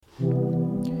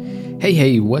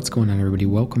Hey, what's going on, everybody?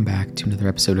 Welcome back to another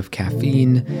episode of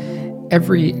Caffeine.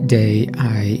 Every day,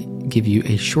 I give you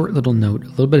a short little note, a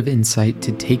little bit of insight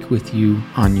to take with you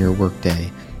on your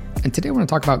workday. And today I want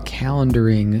to talk about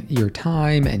calendaring your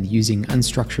time and using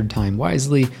unstructured time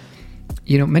wisely.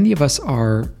 You know, many of us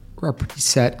are pretty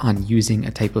set on using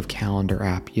a type of calendar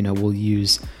app. You know, we'll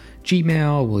use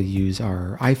Gmail, we'll use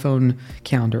our iPhone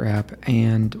calendar app.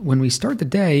 And when we start the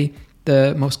day,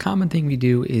 the most common thing we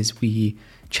do is we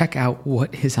check out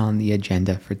what is on the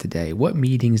agenda for today. What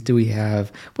meetings do we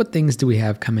have? What things do we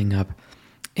have coming up?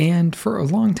 And for a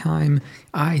long time,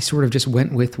 I sort of just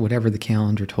went with whatever the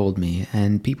calendar told me.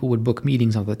 And people would book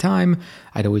meetings all the time.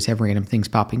 I'd always have random things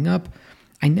popping up.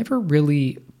 I never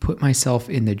really put myself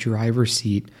in the driver's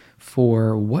seat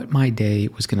for what my day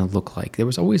was going to look like. There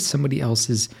was always somebody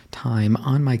else's time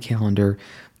on my calendar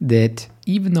that,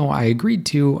 even though I agreed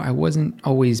to, I wasn't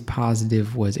always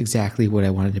positive was exactly what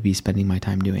I wanted to be spending my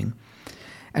time doing.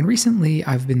 And recently,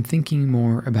 I've been thinking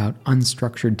more about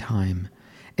unstructured time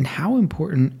and how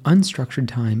important unstructured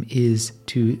time is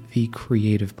to the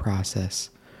creative process.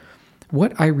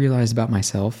 What I realized about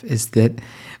myself is that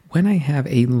when I have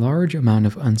a large amount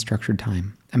of unstructured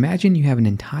time, imagine you have an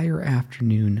entire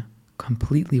afternoon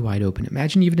completely wide open.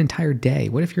 Imagine you have an entire day.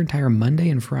 What if your entire Monday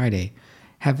and Friday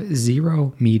have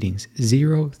zero meetings,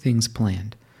 zero things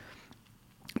planned?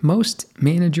 Most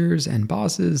managers and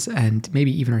bosses, and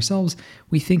maybe even ourselves,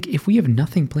 we think if we have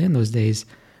nothing planned those days,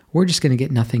 we're just going to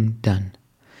get nothing done.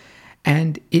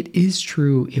 And it is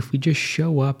true if we just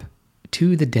show up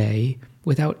to the day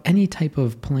without any type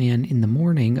of plan in the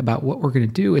morning about what we're going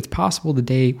to do. It's possible the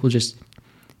day will just,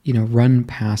 run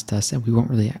past us and we won't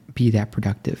really be that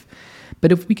productive.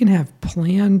 But if we can have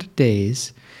planned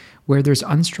days where there's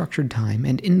unstructured time,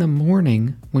 and in the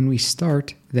morning when we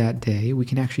start that day, we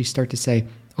can actually start to say,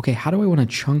 okay, how do I want to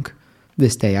chunk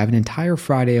this day? I have an entire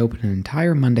Friday open, an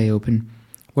entire Monday open.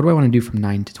 What do I want to do from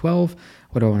 9 to 12?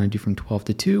 What do I want to do from 12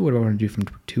 to 2? What do I want to do from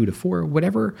 2 to 4?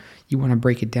 Whatever you want to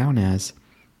break it down as.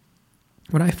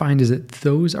 What I find is that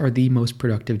those are the most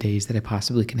productive days that I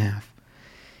possibly can have.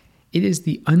 It is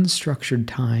the unstructured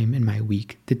time in my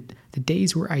week, the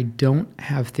days where I don't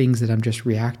have things that I'm just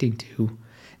reacting to,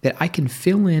 that I can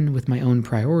fill in with my own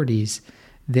priorities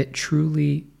that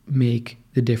truly make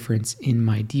the difference in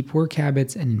my deep work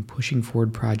habits and in pushing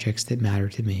forward projects that matter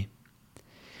to me.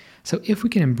 So if we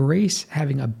can embrace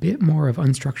having a bit more of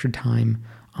unstructured time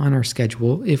on our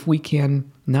schedule, if we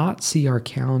can not see our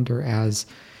calendar as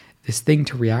this thing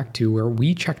to react to where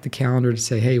we check the calendar to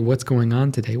say, hey, what's going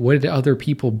on today? What did other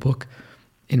people book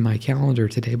in my calendar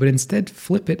today? But instead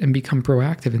flip it and become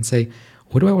proactive and say,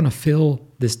 what do I want to fill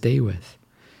this day with?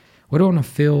 What do I want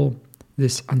to fill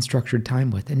this unstructured time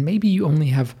with? And maybe you only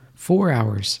have 4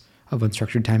 hours of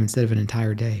unstructured time instead of an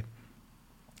entire day.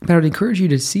 But I would encourage you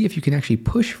to see if you can actually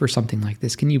push for something like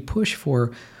this. Can you push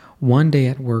for one day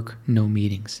at work, no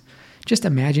meetings? Just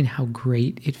imagine how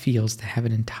great it feels to have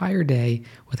an entire day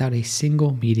without a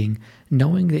single meeting,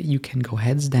 knowing that you can go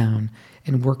heads down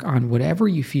and work on whatever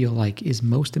you feel like is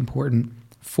most important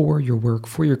for your work,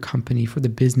 for your company, for the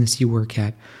business you work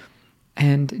at.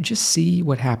 And just see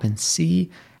what happens.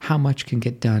 See how much can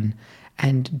get done.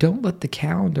 And don't let the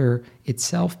calendar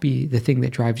itself be the thing that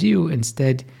drives you.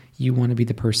 Instead, you want to be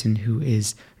the person who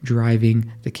is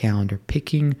driving the calendar,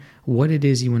 picking what it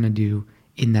is you want to do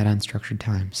in that unstructured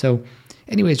time. So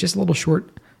anyways, just a little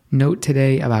short note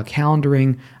today about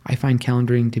calendaring. I find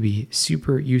calendaring to be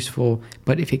super useful,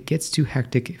 but if it gets too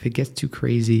hectic, if it gets too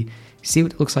crazy, see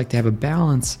what it looks like to have a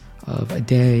balance of a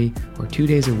day or 2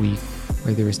 days a week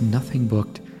where there is nothing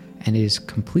booked, and it is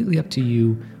completely up to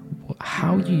you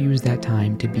how you use that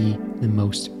time to be the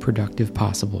most productive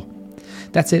possible.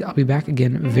 That's it. I'll be back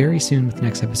again very soon with the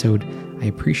next episode. I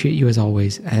appreciate you as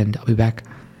always, and I'll be back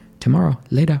tomorrow.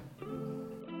 Later.